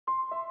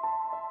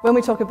When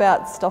we talk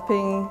about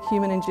stopping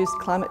human-induced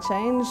climate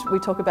change, we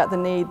talk about the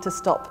need to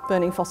stop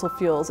burning fossil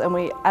fuels, and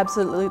we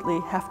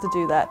absolutely have to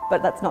do that,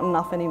 but that's not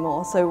enough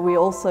anymore. So we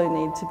also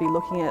need to be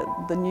looking at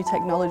the new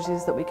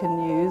technologies that we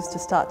can use to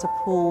start to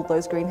pull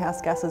those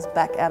greenhouse gases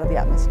back out of the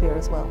atmosphere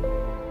as well.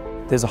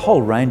 There's a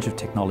whole range of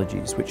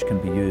technologies which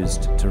can be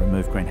used to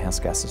remove greenhouse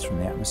gases from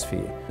the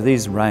atmosphere.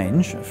 These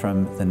range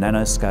from the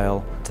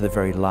nanoscale to the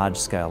very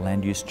large-scale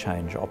land use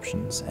change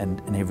options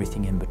and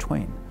everything in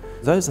between.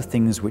 Those are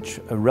things which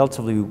are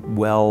relatively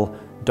well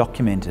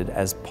documented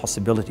as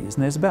possibilities,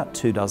 and there's about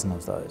 24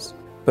 of those.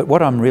 But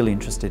what I'm really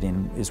interested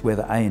in is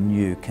whether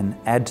ANU can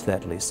add to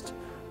that list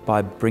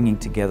by bringing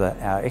together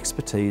our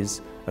expertise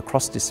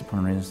across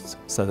disciplines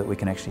so that we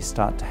can actually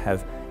start to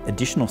have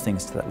additional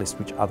things to that list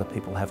which other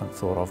people haven't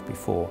thought of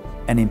before.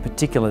 And in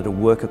particular to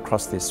work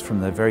across this from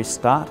the very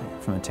start,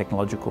 from a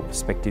technological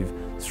perspective,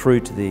 through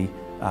to the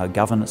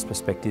governance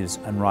perspectives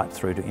and right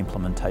through to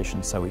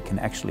implementation, so we can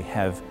actually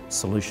have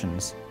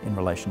solutions in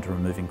relation to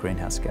removing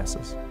greenhouse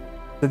gases.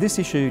 But this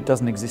issue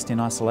doesn't exist in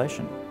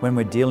isolation. When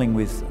we're dealing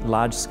with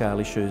large-scale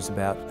issues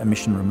about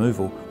emission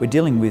removal, we're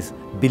dealing with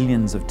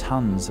billions of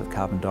tonnes of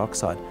carbon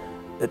dioxide.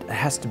 It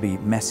has to be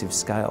massive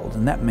scaled,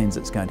 and that means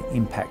it's going to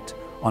impact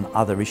on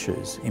other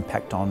issues,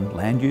 impact on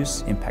land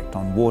use, impact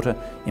on water,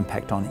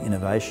 impact on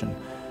innovation.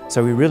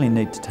 So we really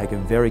need to take a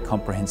very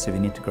comprehensive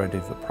and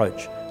integrative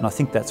approach, and I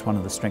think that's one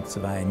of the strengths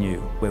of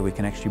ANU, where we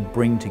can actually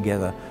bring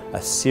together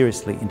a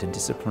seriously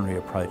interdisciplinary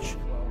approach.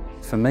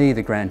 For me,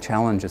 the grand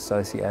challenge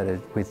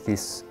associated with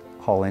this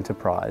whole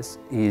enterprise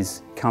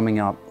is coming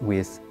up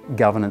with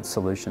governance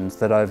solutions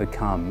that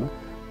overcome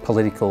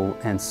political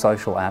and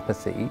social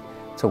apathy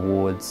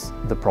towards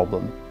the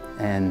problem.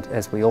 And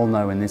as we all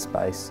know in this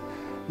space,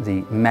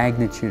 the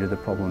magnitude of the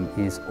problem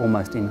is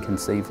almost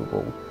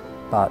inconceivable,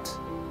 but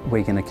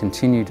we're going to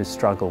continue to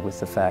struggle with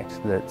the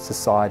fact that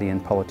society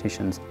and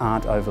politicians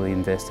aren't overly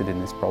invested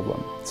in this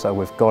problem. So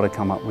we've got to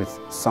come up with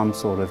some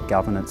sort of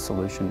governance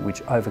solution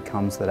which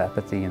overcomes that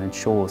apathy and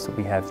ensures that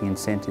we have the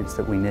incentives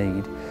that we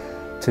need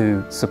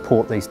to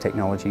support these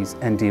technologies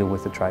and deal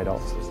with the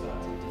trade-offs.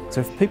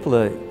 So if people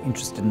are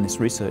interested in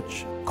this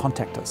research,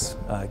 contact us.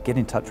 Get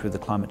in touch with the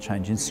Climate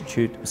Change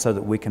Institute so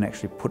that we can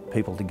actually put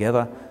people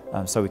together,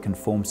 so we can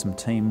form some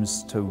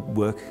teams to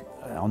work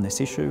on this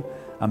issue.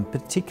 I'm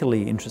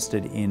particularly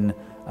interested in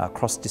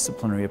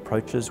cross-disciplinary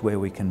approaches where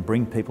we can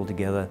bring people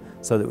together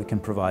so that we can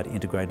provide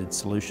integrated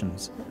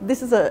solutions.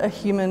 This is a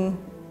human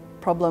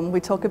problem. We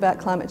talk about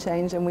climate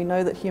change and we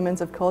know that humans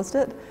have caused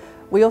it.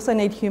 We also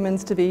need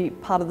humans to be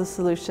part of the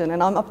solution,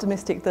 and I'm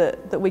optimistic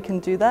that we can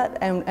do that,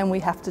 and we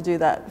have to do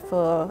that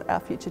for our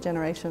future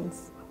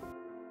generations.